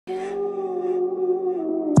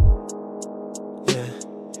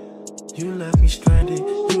You left me stranded.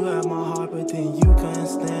 You had my heart, but then you couldn't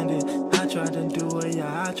stand it. I tried to do it,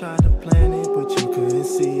 yeah, I tried to plan it, but you couldn't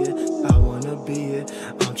see it. I wanna be it.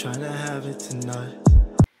 I'm trying to have it tonight.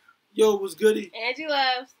 Yo, what's goody? A&G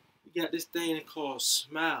loves. We got this thing called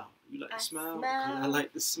smile. You like to smile? Smile. I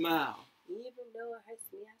like to smile. Even though it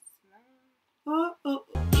hurts me, I smile.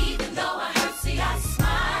 Even though it hurts me, I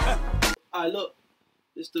smile. Alright, look.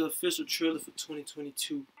 This is the official trailer for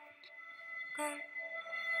 2022.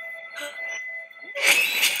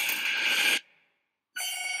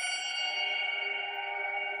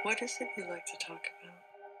 What is it you like to talk about?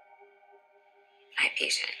 Hi,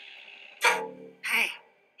 patient. Hi.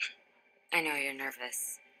 I know you're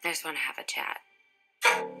nervous. I just want to have a chat.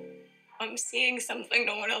 I'm seeing something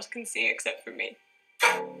no one else can see except for me.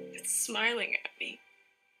 It's smiling at me.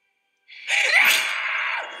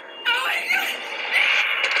 Oh my God!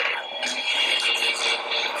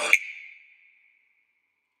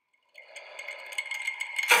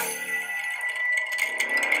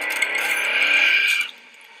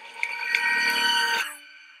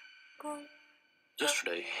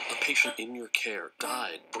 Yesterday, a patient in your care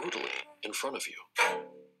died brutally in front of you.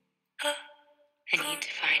 I need to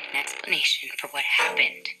find an explanation for what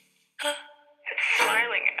happened. It's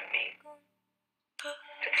smiling at me.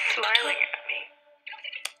 It's smiling at me.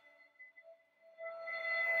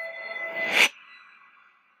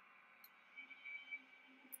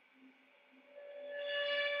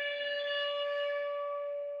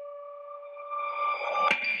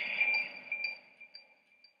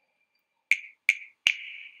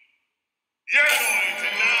 You're going to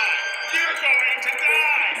die! You're going to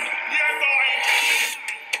die! You're going to...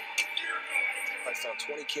 I found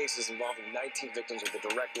 20 cases involving 19 victims with a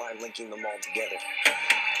direct line linking them all together.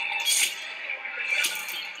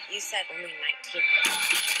 You said only 19.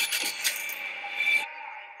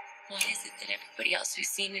 Why is it that everybody else who's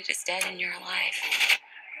seen it is dead and you're alive?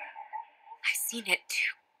 I've seen it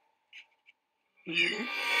too. You?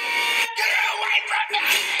 Get away from me!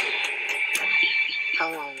 How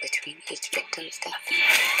long between each victim's death?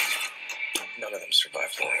 None of them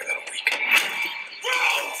survived longer than a week.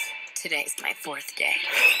 Today's my 4th day.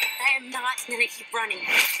 I am not gonna keep running.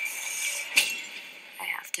 I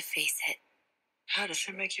have to face it. How does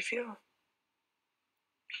it make you feel?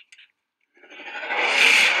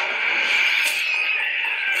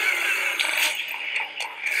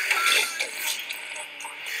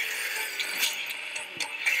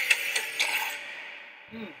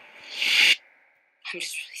 I'm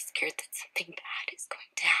just really scared that something bad is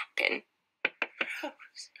going to happen.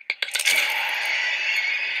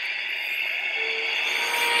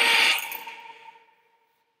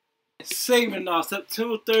 Saving now,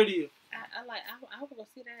 September 30th. I hope we're gonna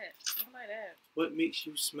see that. I like that. What makes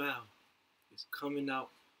you smile? It's coming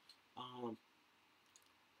out. I ain't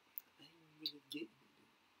really getting it.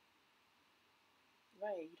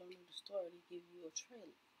 Right, you don't know the story. They give you a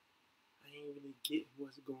trailer. I ain't really getting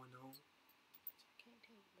what's going on. I can't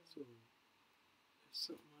tell you. So it's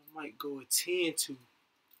something I might go attend to.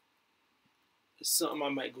 It's something I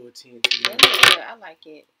might go attend to. Yeah, yeah, I like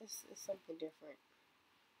it. It's something different.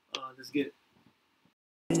 Let's get it.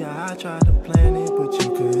 Yeah, I tried to plan it, but you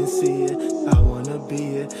couldn't see it. I wanna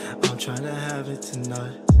be it. I'm trying to have it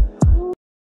tonight.